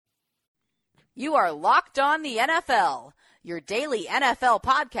You are Locked On the NFL, your daily NFL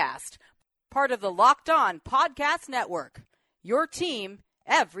podcast, part of the Locked On Podcast Network, your team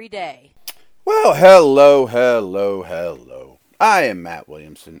every day. Well, hello. I am Matt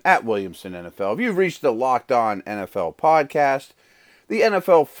Williamson, at Williamson NFL. You've reached the Locked On NFL podcast, the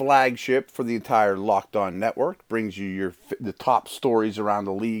NFL flagship for the entire Locked On network. Brings you the top stories around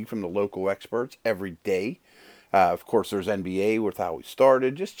the league from the local experts every day. Of course, there's NBA with how we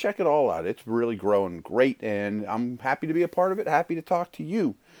started. Just check it all out. It's really growing great, and I'm happy to be a part of it, happy to talk to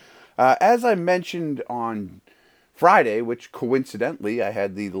you. As I mentioned on Friday, which coincidentally I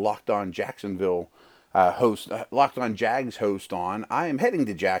had the Locked On Jacksonville Locked On Jags host on, I am heading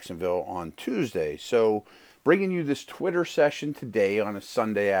to Jacksonville on Tuesday. So bringing you this Twitter session today on a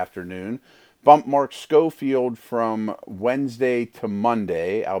Sunday afternoon. Bump Mark Schofield from Wednesday to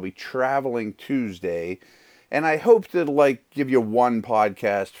Monday. I'll be traveling Tuesday. And I hope to give you one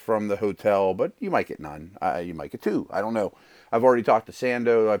podcast from the hotel, but you might get none. You might get two. I don't know. I've already talked to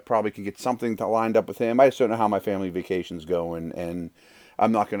Sando. I probably could get something lined up with him. I just don't know how my family vacation's going, and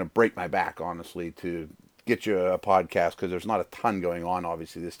I'm not going to break my back, honestly, to get you a podcast because there's not a ton going on,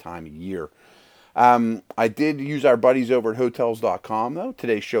 obviously, this time of year. I did use our buddies over at Hotels.com, though.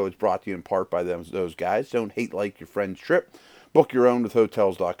 Today's show is brought to you in part by those guys. Don't hate like your friend's trip. Book your own with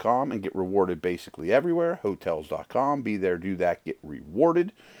Hotels.com and get rewarded basically everywhere. Hotels.com. Be there, do that, get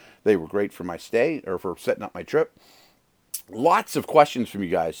rewarded. They were great for my stay, or for setting up my trip. Lots of questions from you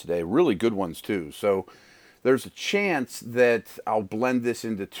guys today. Really good ones, too. So there's a chance that I'll blend this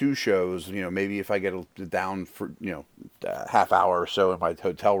into two shows. Maybe if I get down for, a half hour or so in my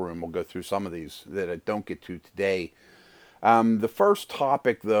hotel room, we'll go through some of these that I don't get to today. The first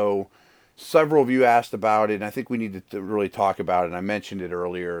topic, though, several of you asked about it, and I think we need to really talk about it, and I mentioned it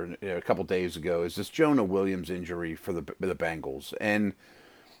earlier a couple days ago, is this Jonah Williams injury for the Bengals. And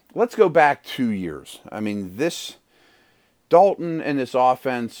let's go back 2 years. I mean, this Dalton and this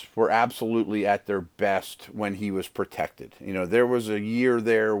offense were absolutely at their best when he was protected. There was a year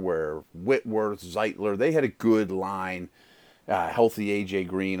there where Whitworth, Zeitler, they had a good line, healthy A.J.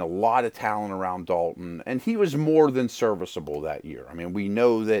 Green, a lot of talent around Dalton, and he was more than serviceable that year. I mean, we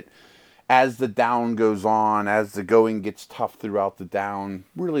know that as the down goes on, as the going gets tough throughout the down,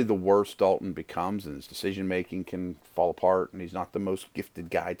 really the worse Dalton becomes, and his decision-making can fall apart, and he's not the most gifted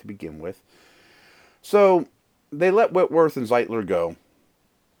guy to begin with. So they let Whitworth and Zeitler go,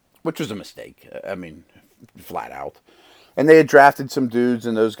 which was a mistake. I mean, flat out. And they had drafted some dudes,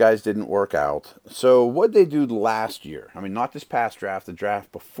 and those guys didn't work out. So what'd they do last year? I mean, not this past draft, the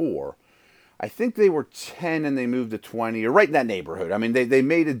draft before. I think they were 10 and they moved to 20, or right in that neighborhood. I mean, they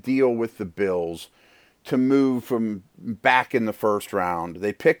made a deal with the Bills to move from back in the first round.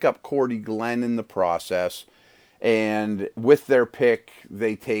 They pick up Cordy Glenn in the process, and with their pick,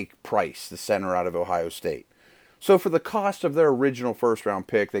 they take Price, the center out of Ohio State. So for the cost of their original first-round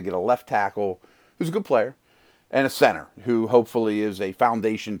pick, they get a left tackle who's a good player, and a center who hopefully is a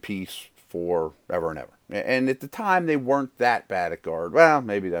foundation piece for ever and ever. And at the time, they weren't that bad at guard. Well,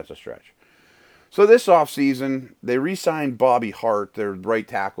 maybe that's a stretch. So this offseason, they re-signed Bobby Hart, their right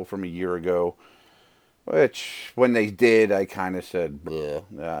tackle from a year ago, which, when they did, I kind of said,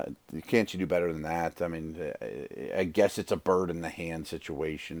 can't you do better than that? I mean, I guess it's a bird in the hand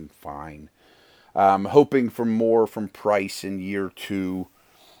situation, fine. Hoping for more from Price in year two.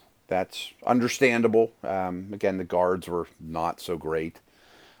 That's understandable. Again, the guards were not so great.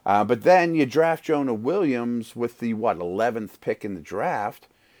 But then you draft Jonah Williams with the, 11th pick in the draft.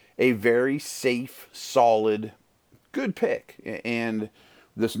 A very safe, solid, good pick. And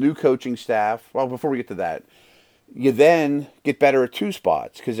this new coaching staff, well, before we get to that, you then get better at two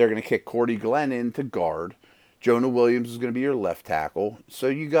spots because they're going to kick Cordy Glenn in to guard. Jonah Williams is going to be your left tackle. So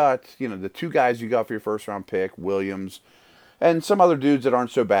you got, the two guys you got for your first-round pick, Williams, and some other dudes that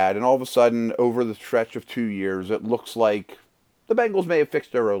aren't so bad. And all of a sudden, over the stretch of 2 years, it looks like the Bengals may have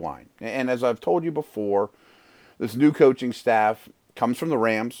fixed their O-line. And as I've told you before, this new coaching staff comes from the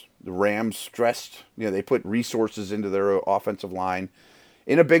Rams. The Rams stressed, they put resources into their offensive line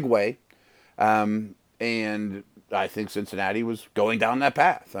in a big way. And I think Cincinnati was going down that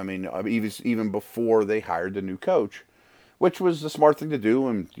path. I mean, even before they hired the new coach, which was the smart thing to do,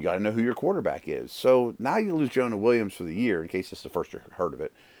 and you got to know who your quarterback is. So now you lose Jonah Williams for the year, in case this is the first you heard of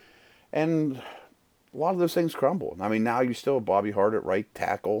it. And a lot of those things crumble. I mean, now you still have Bobby Hart at right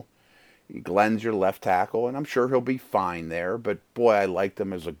tackle. Glenn's your left tackle, and I'm sure he'll be fine there. But, boy, I liked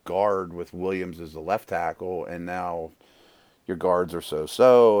him as a guard with Williams as the left tackle, and now your guards are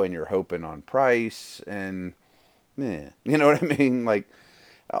so-so, and you're hoping on Price, and, you know what I mean?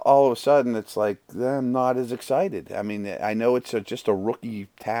 All of a sudden, it's like, I'm not as excited. I mean, I know it's just a rookie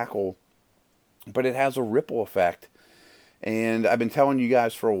tackle but it has a ripple effect. And I've been telling you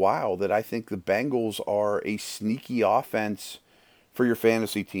guys for a while that I think the Bengals are a sneaky offense for your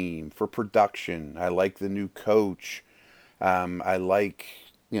fantasy team, for production. I like the new coach. I like,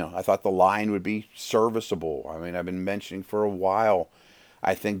 I thought the line would be serviceable. I mean, I've been mentioning for a while.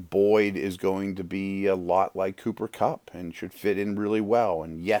 I think Boyd is going to be a lot like Cooper Kupp and should fit in really well.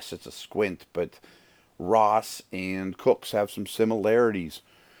 And yes, it's a squint, but Ross and Cooks have some similarities.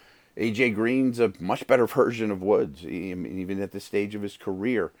 AJ Green's a much better version of Woods, even at this stage of his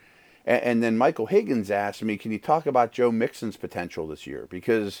career. And then Michael Higgins asked me, can you talk about Joe Mixon's potential this year?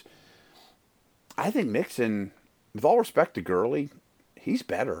 Because I think Mixon, with all respect to Gurley, he's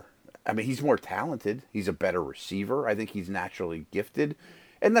better. I mean, he's more talented. He's a better receiver. I think he's naturally gifted.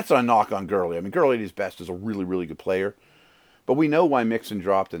 And that's not a knock on Gurley. I mean, Gurley at his best is a really, really good player. But we know why Mixon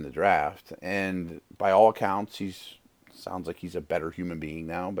dropped in the draft. And by all accounts, sounds like he's a better human being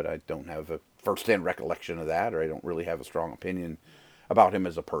now, but I don't have a first-hand recollection of that, or I don't really have a strong opinion about him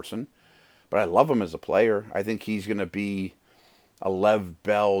as a person. But I love him as a player. I think he's going to be a Lev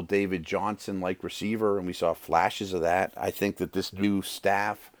Bell, David Johnson-like receiver, and we saw flashes of that. I think that this new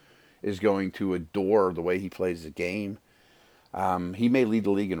staff is going to adore the way he plays the game. He may lead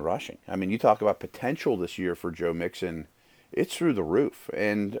the league in rushing. I mean, you talk about potential this year for Joe Mixon. It's through the roof.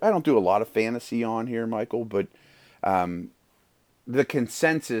 And I don't do a lot of fantasy on here, Michael, but the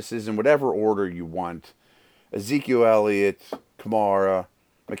consensus is in whatever order you want. Ezekiel Elliott, Kamara,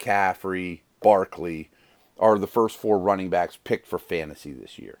 McCaffrey, Barkley are the first four running backs picked for fantasy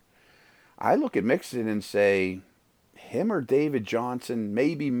this year. I look at Mixon and say, him or David Johnson,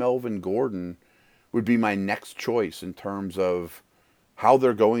 maybe Melvin Gordon, would be my next choice in terms of how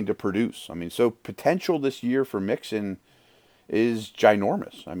they're going to produce. I mean, so potential this year for Mixon is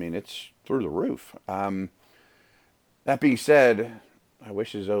ginormous. I mean, it's through the roof. That being said, I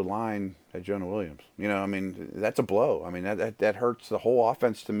wish his O-line had Jonah Williams. I mean, that's a blow. I mean, that hurts the whole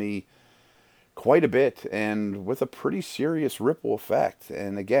offense to me quite a bit, and with a pretty serious ripple effect.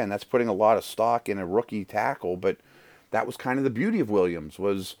 And again, that's putting a lot of stock in a rookie tackle, but that was kind of the beauty of Williams,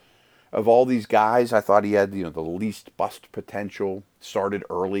 was of all these guys, I thought he had, the least bust potential. Started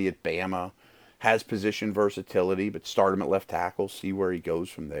early at Bama, has position versatility, but start him at left tackle, see where he goes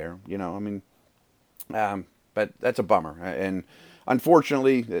from there. But that's a bummer. And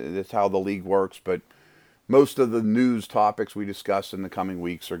unfortunately, that's how the league works. But most of the news topics we discuss in the coming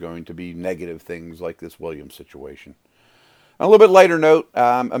weeks are going to be negative things like this Williams situation. On a little bit lighter note,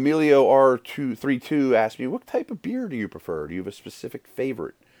 Emilio R232 asked me, what type of beer do you prefer? Do you have a specific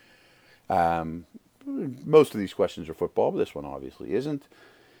favorite? Most of these questions are football, but this one obviously isn't.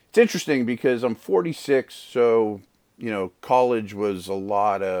 It's interesting because I'm 46, so college was a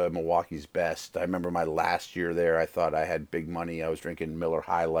lot of Milwaukee's best. I remember my last year there, I thought I had big money. I was drinking Miller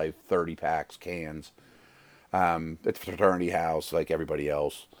High Life 30 packs, cans, at the fraternity house like everybody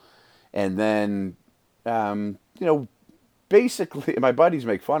else. And then, basically, my buddies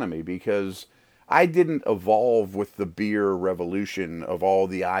make fun of me because I didn't evolve with the beer revolution of all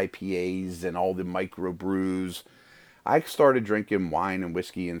the IPAs and all the microbrews. I started drinking wine and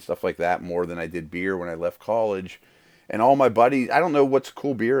whiskey and stuff like that more than I did beer when I left college. And all my buddies, I don't know what's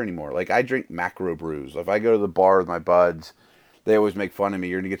cool beer anymore. Like, I drink macro brews. If I go to the bar with my buds, they always make fun of me.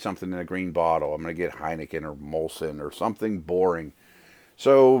 You're going to get something in a green bottle. I'm going to get Heineken or Molson or something boring.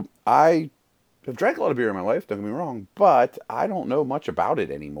 So I've drank a lot of beer in my life, don't get me wrong, but I don't know much about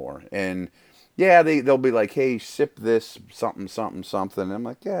it anymore. And yeah, they'll be like, hey, sip this something, something, something. And I'm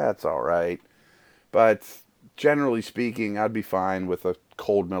like, yeah, it's all right. But generally speaking, I'd be fine with a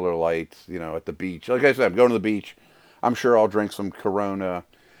cold Miller Lite, at the beach. Like I said, I'm going to the beach. I'm sure I'll drink some Corona.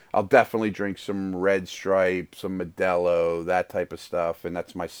 I'll definitely drink some Red Stripe, some Modelo, that type of stuff. And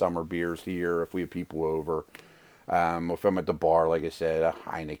that's my summer beers here if we have people over. If I'm at the bar, like I said, a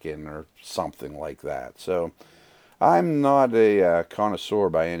Heineken or something like that. So I'm not a connoisseur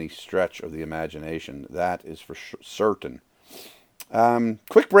by any stretch of the imagination. That is for certain.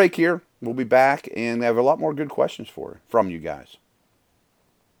 Quick break here. We'll be back, and I have a lot more good questions from you guys.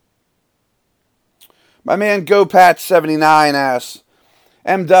 My man GoPatch79 asks,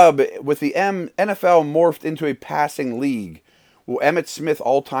 M-Dub, with the NFL morphed into a passing league, will Emmitt Smith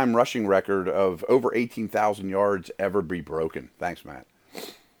all-time rushing record of over 18,000 yards ever be broken? Thanks, Matt.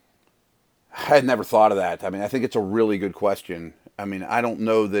 I had never thought of that. I mean, I think it's a really good question. I mean, I don't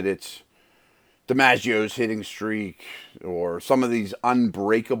know that it's DiMaggio's hitting streak or some of these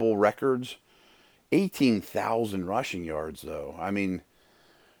unbreakable records. 18,000 rushing yards, though. I mean,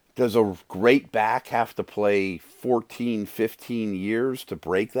 does a great back have to play 14, 15 years to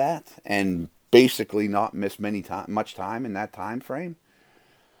break that and basically not miss much time in that time frame?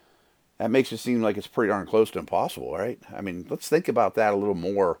 that makes it seem like it's pretty darn close to impossible, right? I mean, let's think about that a little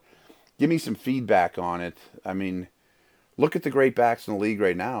more. Give me some feedback on it. I mean, look at the great backs in the league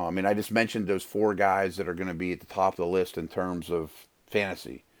right now. I mean, I just mentioned those 4 guys that are going to be at the top of the list in terms of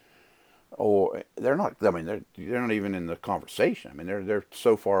fantasy. Or they're not. I mean, they're not even in the conversation. I mean, they're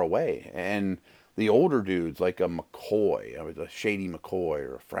so far away. And the older dudes like a McCoy, a Shady McCoy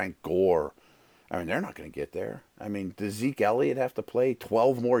or a Frank Gore, I mean, they're not going to get there. I mean, does Zeke Elliott have to play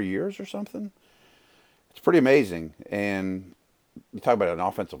 12 more years or something? It's pretty amazing. And you talk about an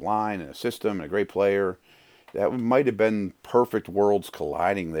offensive line and a system and a great player. That might have been perfect worlds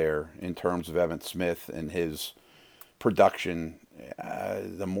colliding there in terms of Evan Smith and his production.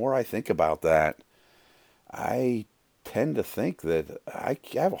 The more I think about that, I tend to think that I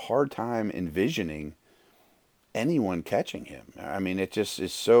have a hard time envisioning anyone catching him. I mean, it just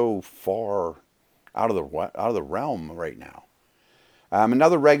is so far out of the realm right now.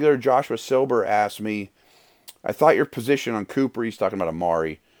 Another regular, Joshua Silber, asked me, I thought your position on Cooper, he's talking about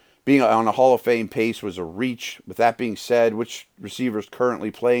Amari, being on a Hall of Fame pace was a reach. With that being said, which receivers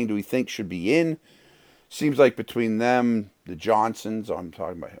currently playing do we think should be in? Seems like between them, the Johnsons, I'm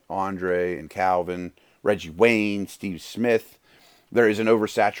talking about Andre and Calvin, Reggie Wayne, Steve Smith, there is an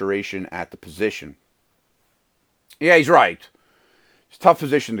oversaturation at the position. Yeah, he's right. It's a tough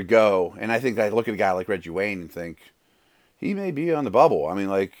position to go, and I think I look at a guy like Reggie Wayne and think, he may be on the bubble. I mean,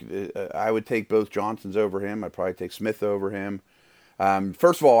 like, I would take both Johnsons over him. I'd probably take Smith over him.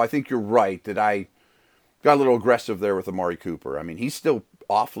 First of all, I think you're right that I got a little aggressive there with Amari Cooper. I mean, he's still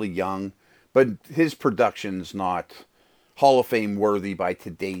awfully young, but his production's not Hall of Fame worthy by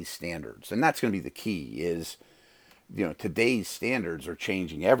today's standards. And that's going to be the key is, today's standards are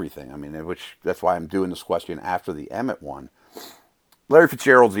changing everything. I mean, that's why I'm doing this question after the Emmett one. Larry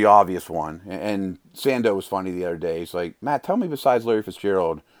Fitzgerald's the obvious one. And Sando was funny the other day. He's like, Matt, tell me besides Larry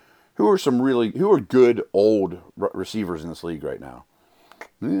Fitzgerald, who are good old receivers in this league right now?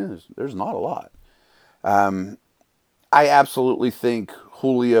 There's not a lot. I absolutely think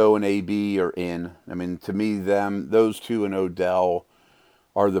Julio and AB are in. I mean, to me, those two and Odell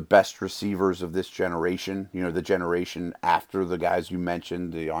are the best receivers of this generation. The generation after the guys you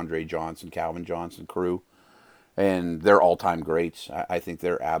mentioned, the Andre Johnson, Calvin Johnson crew. And they're all-time greats. I think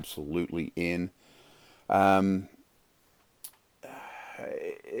they're absolutely in. It's going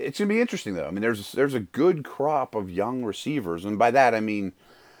to be interesting, though. I mean, there's a good crop of young receivers. And by that, I mean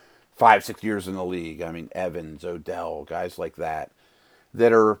 5-6 years in the league. I mean, Evans, Odell, guys like that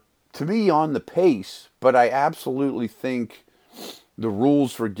are, to me, on the pace. But I absolutely think the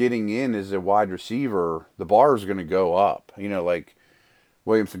rules for getting in as a wide receiver, the bar is going to go up. Like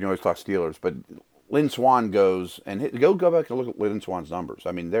Williamson, you always talk Steelers, but Lynn Swann goes, and go back and look at Lynn Swann's numbers.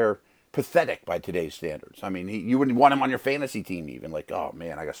 I mean, they're pathetic by today's standards. I mean, you wouldn't want him on your fantasy team even. Like, oh,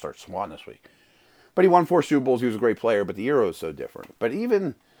 man, I got to start Swann this week. But he won 4 Super Bowls. He was a great player, but the era is so different. But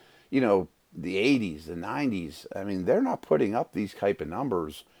even, the 80s, the 90s, I mean, they're not putting up these type of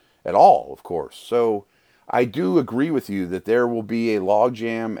numbers at all, of course. So I do agree with you that there will be a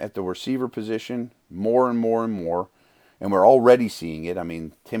logjam at the receiver position more and more and more. And we're already seeing it. I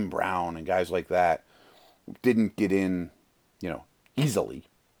mean, Tim Brown and guys like that didn't get in, easily.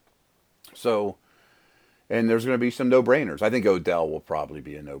 So, and there's going to be some no-brainers. I think Odell will probably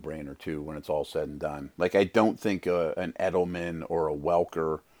be a no-brainer, too, when it's all said and done. Like, I don't think an Edelman or a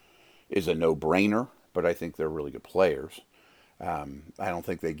Welker is a no-brainer, but I think they're really good players. I don't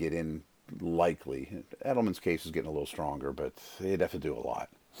think they get in likely. Edelman's case is getting a little stronger, but they'd have to do a lot.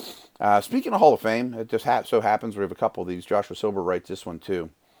 Speaking of Hall of Fame, it just so happens we have a couple of these. Joshua Silber writes this one too.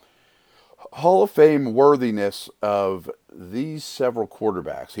 Hall of Fame worthiness of these several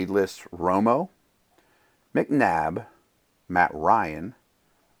quarterbacks. He lists Romo, McNabb, Matt Ryan,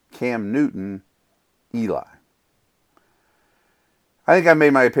 Cam Newton, Eli. I think I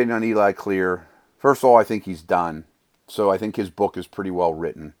made my opinion on Eli clear. First of all, I think he's done. So I think his book is pretty well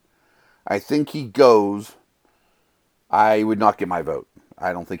written. I think he goes. I would not get my vote.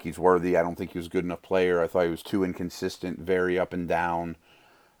 I don't think he's worthy. I don't think he was a good enough player. I thought he was too inconsistent, very up and down.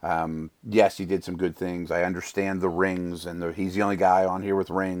 Yes, he did some good things. I understand the rings, and he's the only guy on here with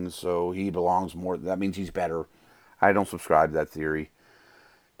rings, so he belongs more. That means he's better. I don't subscribe to that theory.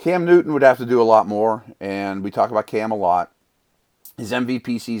 Cam Newton would have to do a lot more, and we talk about Cam a lot. His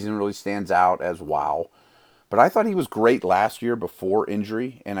MVP season really stands out as wow. But I thought he was great last year before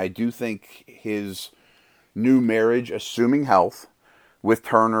injury, and I do think his new marriage, assuming health, with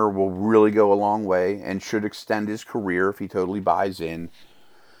Turner will really go a long way and should extend his career if he totally buys in.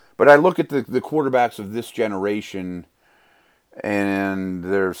 But I look at the quarterbacks of this generation, and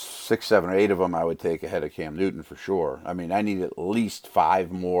there's 6, 7, or 8 of them I would take ahead of Cam Newton for sure. I mean, I need at least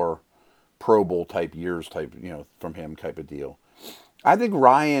 5 more Pro Bowl type years from him type of deal. I think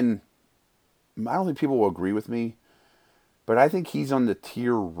Ryan, I don't think people will agree with me, but I think he's on the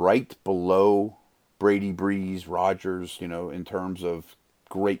tier right below Brady, Breeze, Rodgers, in terms of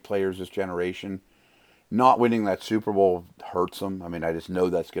great players this generation. Not winning that Super Bowl hurts him. I mean, I just know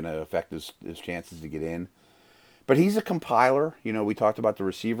that's going to affect his chances to get in. But he's a compiler. We talked about the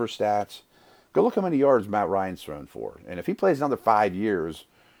receiver stats. Go look how many yards Matt Ryan's thrown for. And if he plays another 5 years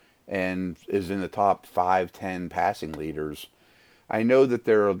and is in the top 5, 10 passing leaders, I know that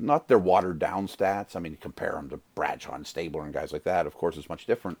they're not their watered down stats. I mean, compare them to Bradshaw and Stabler and guys like that. Of course, it's much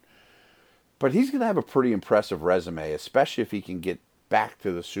different. But he's going to have a pretty impressive resume, especially if he can get back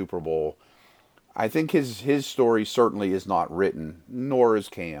to the Super Bowl. I think his story certainly is not written, nor is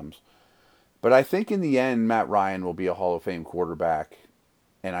Cam's. But I think in the end, Matt Ryan will be a Hall of Fame quarterback.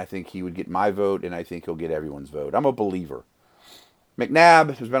 And I think he would get my vote, and I think he'll get everyone's vote. I'm a believer.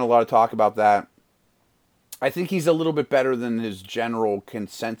 McNabb, there's been a lot of talk about that. I think he's a little bit better than his general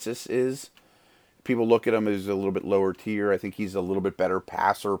consensus is. People look at him as a little bit lower tier. I think he's a little bit better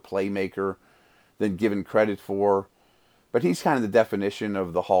passer, playmaker than given credit for. But he's kind of the definition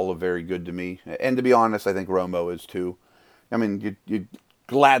of the Hall of Very Good to me. And to be honest, I think Romo is too. I mean, you'd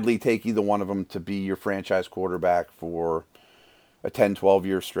gladly take either one of them to be your franchise quarterback for a 10,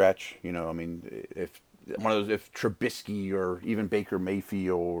 12-year stretch. If Trubisky or even Baker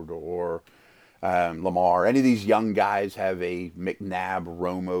Mayfield or Lamar, any of these young guys have a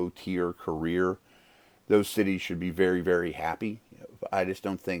McNabb-Romo tier career, those cities should be very, very happy. I just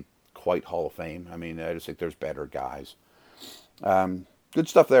don't think quite Hall of Fame. I mean, I just think there's better guys. Good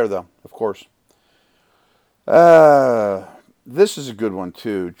stuff there, though, of course. This is a good one,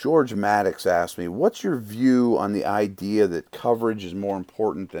 too. George Maddox asked me, what's your view on the idea that coverage is more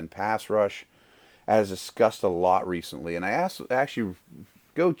important than pass rush, as discussed a lot recently? And I actually,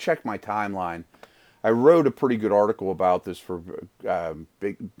 go check my timeline. I wrote a pretty good article about this for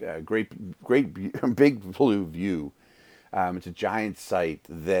Big Blue View. It's a giant site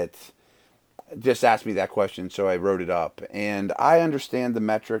that just asked me that question, so I wrote it up. And I understand the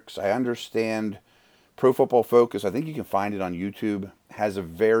metrics. I understand Pro Football Focus, I think you can find it on YouTube, has a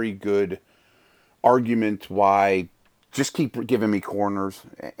very good argument why just keep giving me corners.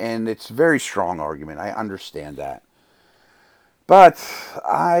 And it's a very strong argument. I understand that. But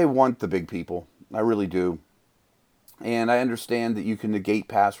I want the big people. I really do. And I understand that you can negate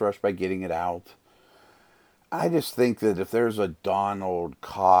pass rush by getting it out. I just think that if there's a Donald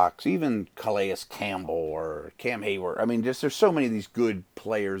Cox, even Calais Campbell or Cam Hayward, I mean, there's so many of these good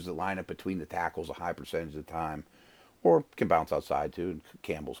players that line up between the tackles a high percentage of the time, or can bounce outside too, in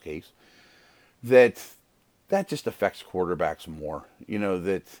Campbell's case, that just affects quarterbacks more.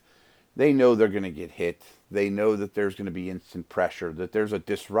 That they know they're going to get hit. They know that there's going to be instant pressure, that there's a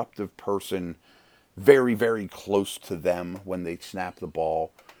disruptive person very, very close to them when they snap the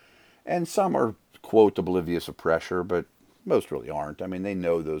ball. And some are, quote, oblivious of pressure, but most really aren't. I mean, they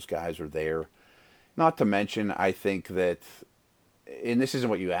know those guys are there. Not to mention, I think that, and this isn't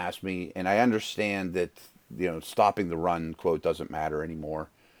what you asked me, and I understand that, stopping the run, quote, doesn't matter anymore.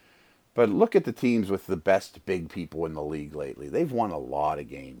 But look at the teams with the best big people in the league lately. They've won a lot of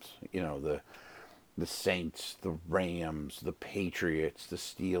games. The Saints, the Rams, the Patriots, the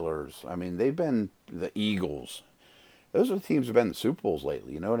Steelers. I mean, they've been the Eagles. Those are the teams that have been in the Super Bowls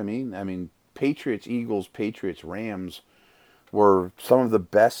lately. You know what I mean? I mean, Patriots, Eagles, Patriots, Rams were some of the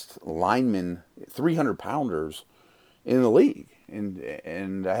best linemen, 300-pounders in the league.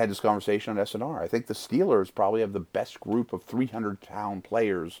 And I had this conversation on SNR. I think the Steelers probably have the best group of 300-pound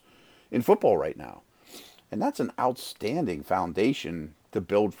players in football right now. And that's an outstanding foundation to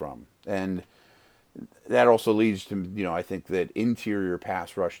build from. And that also leads to, I think that interior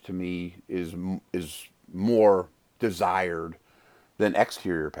pass rush to me is more desired than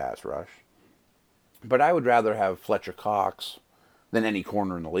exterior pass rush. But I would rather have Fletcher Cox than any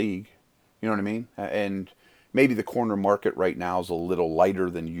corner in the league. You know what I mean? And maybe the corner market right now is a little lighter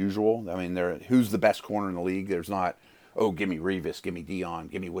than usual. I mean, who's the best corner in the league? There's not, give me Revis, give me Dion,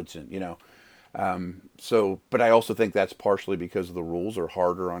 give me Woodson, But I also think that's partially because the rules are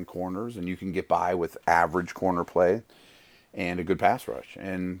harder on corners, and you can get by with average corner play and a good pass rush.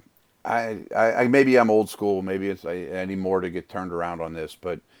 And I maybe I'm old school. Maybe I need more to get turned around on this.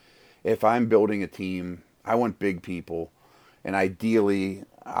 But if I'm building a team, I want big people, and ideally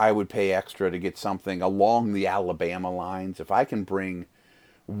I would pay extra to get something along the Alabama lines. If I can bring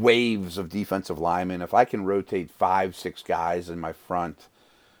waves of defensive linemen, if I can rotate 5, 6 guys in my front,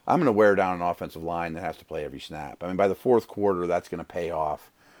 I'm going to wear down an offensive line that has to play every snap. I mean, by the fourth quarter, that's going to pay off.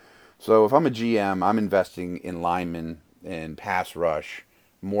 So if I'm a GM, I'm investing in linemen and pass rush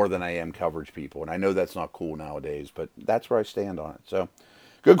more than I am coverage people. And I know that's not cool nowadays, but that's where I stand on it. So,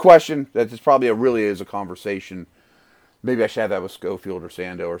 good question. That is probably really is a conversation. Maybe I should have that with Schofield or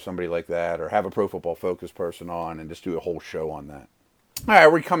Sando or somebody like that, or have a Pro Football Focus person on and just do a whole show on that. All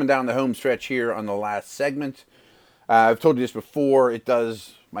right, we're coming down the home stretch here on the last segment. I've told you this before. It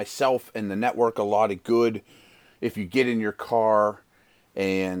does myself and the network a lot of good if you get in your car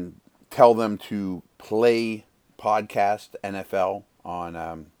and tell them to play podcast NFL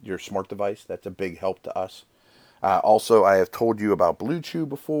on your smart device. That's a big help to us. Also, I have told you about Blue Chew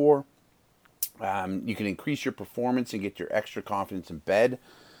before. You can increase your performance and get your extra confidence in bed.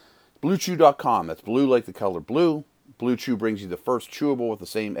 BlueChew.com. That's blue like the color blue. Blue Chew brings you the first chewable with the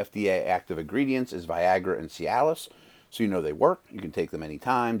same FDA active ingredients as Viagra and Cialis, so you know they work. You can take them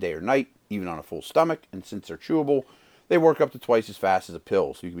anytime, day or night, even on a full stomach. And since they're chewable, they work up to twice as fast as a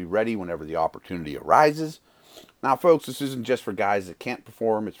pill, so you can be ready whenever the opportunity arises. Now, folks, this isn't just for guys that can't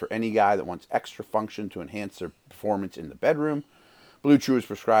perform. It's for any guy that wants extra function to enhance their performance in the bedroom. Blue Chew is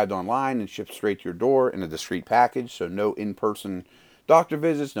prescribed online and shipped straight to your door in a discreet package, so no in-person doctor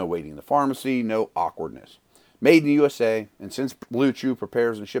visits, no waiting in the pharmacy, no awkwardness. Made in the USA, and since Blue Chew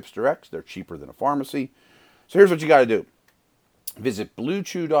prepares and ships direct, they're cheaper than a pharmacy. So here's what you got to do. Visit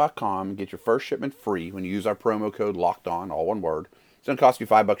BlueChew.com and get your first shipment free when you use our promo code LOCKEDON, all one word. It's going to cost you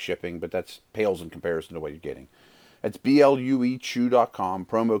 $5 shipping, but that's pales in comparison to what you're getting. That's BlueChew.com,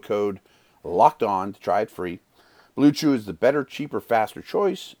 promo code LOCKEDON to try it free. Blue Chew is the better, cheaper, faster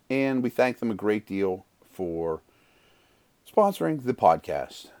choice, and we thank them a great deal for sponsoring the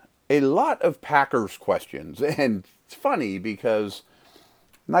podcast. A lot of Packers questions, and it's funny because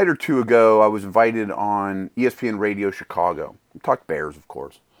a night or two ago I was invited on ESPN Radio Chicago. We talked Bears, of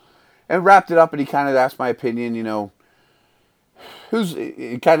course, and wrapped it up, and he kind of asked my opinion,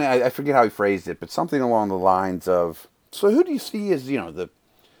 I forget how he phrased it, but something along the lines of, so who do you see as,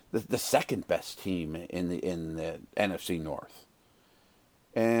 the second best team in the NFC North?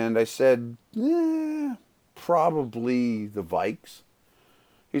 And I said, probably the Vikes.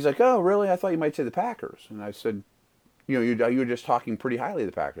 He's like, oh, really? I thought you might say the Packers. And I said, you were just talking pretty highly of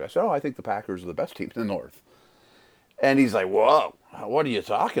the Packers. I said, I think the Packers are the best team in the North. And he's like, whoa, what are you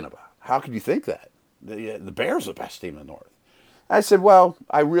talking about? How could you think that? The Bears are the best team in the North. I said, well,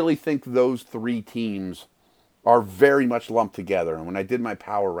 I really think those three teams are very much lumped together. And when I did my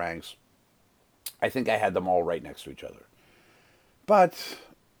power ranks, I think I had them all right next to each other. But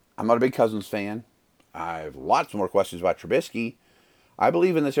I'm not a big Cousins fan. I have lots more questions about Trubisky. I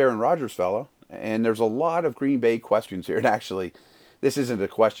believe in this Aaron Rodgers fella. And there's a lot of Green Bay questions here. And actually, this isn't a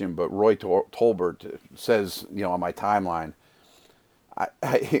question, but Roy Tolbert says, on my timeline,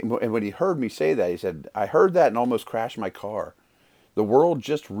 and when he heard me say that, he said, I heard that and almost crashed my car. The world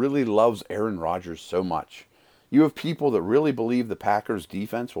just really loves Aaron Rodgers so much. You have people that really believe the Packers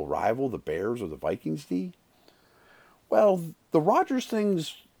defense will rival the Bears or the Vikings D? Well, the Rodgers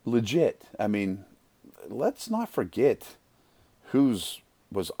thing's legit. I mean, let's not forget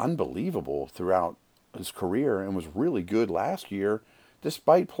was unbelievable throughout his career and was really good last year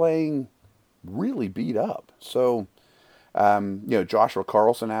despite playing really beat up. So, Joshua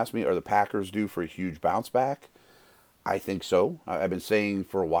Carlson asked me, are the Packers due for a huge bounce back? I think so. I've been saying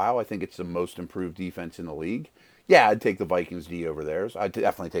for a while, I think it's the most improved defense in the league. Yeah, I'd take the Vikings D over theirs. I'd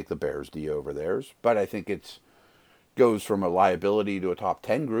definitely take the Bears D over theirs. But I think it goes from a liability to a top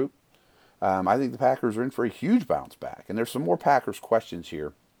 10 group. I think the Packers are in for a huge bounce back. And there's some more Packers questions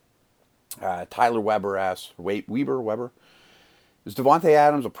here. Tyler Weber asks, Weber, is Devontae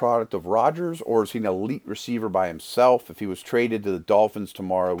Adams a product of Rodgers, or is he an elite receiver by himself? If he was traded to the Dolphins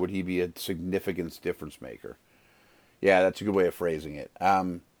tomorrow, would he be a significant difference maker? Yeah, that's a good way of phrasing it.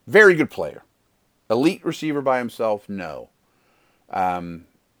 Very good player. Elite receiver by himself, no.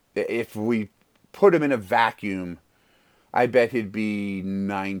 If we put him in a vacuum, I bet he'd be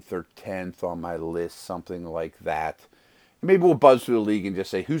 9th or 10th on my list, something like that. Maybe we'll buzz through the league and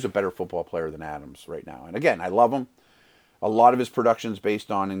just say, who's a better football player than Adams right now? And again, I love him. A lot of his production is based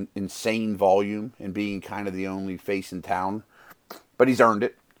on insane volume and being kind of the only face in town. But he's earned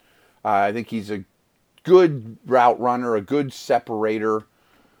it. I think he's a good route runner, a good separator,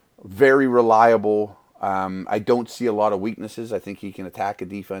 very reliable. I don't see a lot of weaknesses. I think he can attack a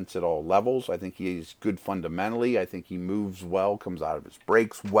defense at all levels. I think he's good fundamentally. I think he moves well, comes out of his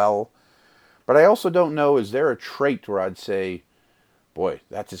breaks well. But I also don't know, is there a trait where I'd say, boy,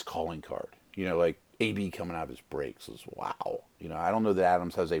 that's his calling card? Like AB coming out of his breaks is wow. I don't know that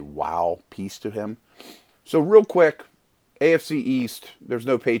Adams has a wow piece to him. So real quick, AFC East, there's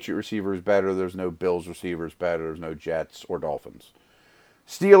no Patriot receivers better. There's no Bills receivers better. There's no Jets or Dolphins.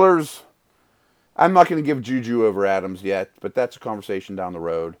 Steelers, I'm not going to give Juju over Adams yet, but that's a conversation down the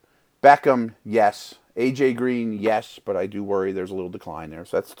road. Beckham, yes. AJ Green, yes, but I do worry there's a little decline there.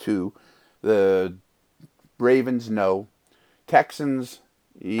 So that's 2. The Ravens, no. Texans,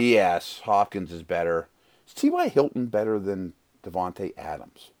 yes. Hopkins is better. Is T.Y. Hilton better than Devontae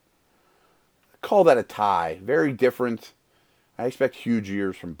Adams? I call that a tie. Very different. I expect huge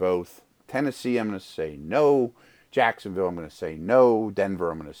years from both. Tennessee, I'm going to say no. Jacksonville, I'm going to say no.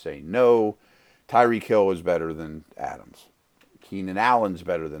 Denver, I'm going to say no. Tyreek Hill is better than Adams. Keenan Allen's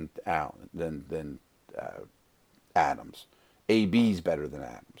better than Adams. AB's better than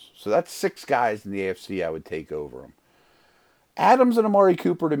Adams. So that's 6 guys in the AFC I would take over him. Adams and Amari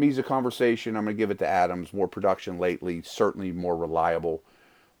Cooper, to me, is a conversation. I'm going to give it to Adams. More production lately, certainly more reliable.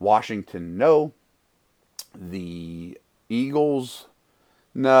 Washington, no. The Eagles,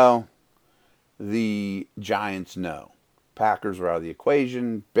 no. The Giants, no. Packers are out of the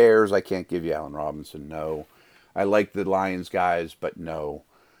equation. Bears, I can't give you Allen Robinson, no. I like the Lions guys, but no.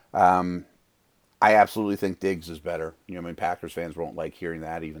 I absolutely think Diggs is better. Packers fans won't like hearing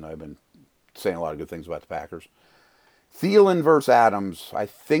that, even though I've been saying a lot of good things about the Packers. Thielen versus Adams. I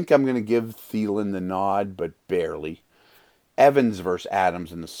think I'm going to give Thielen the nod, but barely. Evans versus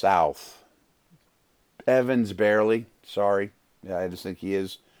Adams in the South. Evans barely. Sorry. Yeah, I just think he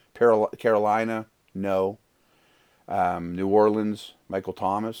is. Carolina, no. New Orleans, Michael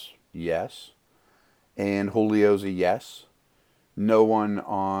Thomas, yes. And Julio's a yes. No one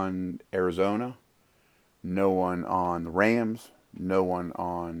on Arizona. No one on the Rams. No one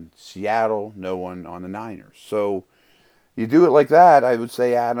on Seattle. No one on the Niners. So you do it like that, I would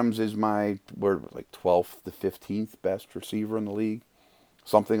say Adams is my 12th to 15th best receiver in the league.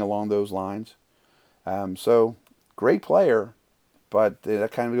 Something along those lines. So great player, but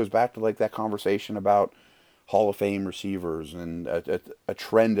that kind of goes back to that conversation about Hall of Fame receivers and a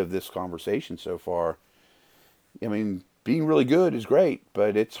trend of this conversation so far. Being really good is great,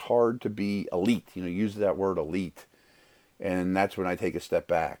 but it's hard to be elite. Use that word elite. And that's when I take a step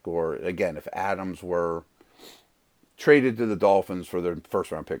back. Or, again, if Adams were traded to the Dolphins for their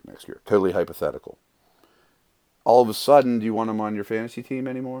first-round pick next year, totally hypothetical. All of a sudden, do you want him on your fantasy team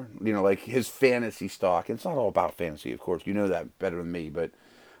anymore? His fantasy stock. It's not all about fantasy, of course. You know that better than me, but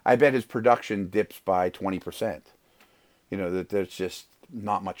I bet his production dips by 20%. That there's just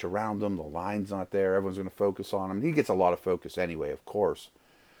not much around him. The line's not there. Everyone's going to focus on him. He gets a lot of focus anyway, of course.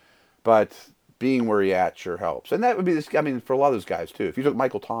 But being where he's at sure helps. And that would be this. For a lot of those guys, too. If you took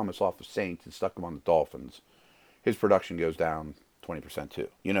Michael Thomas off the Saints and stuck him on the Dolphins, his production goes down 20% too.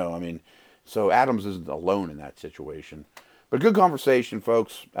 So Adams isn't alone in that situation. But good conversation,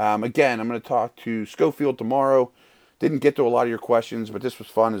 folks. Again, I'm going to talk to Schofield tomorrow. Didn't get to a lot of your questions, but this was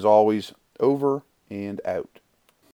fun as always. Over and out.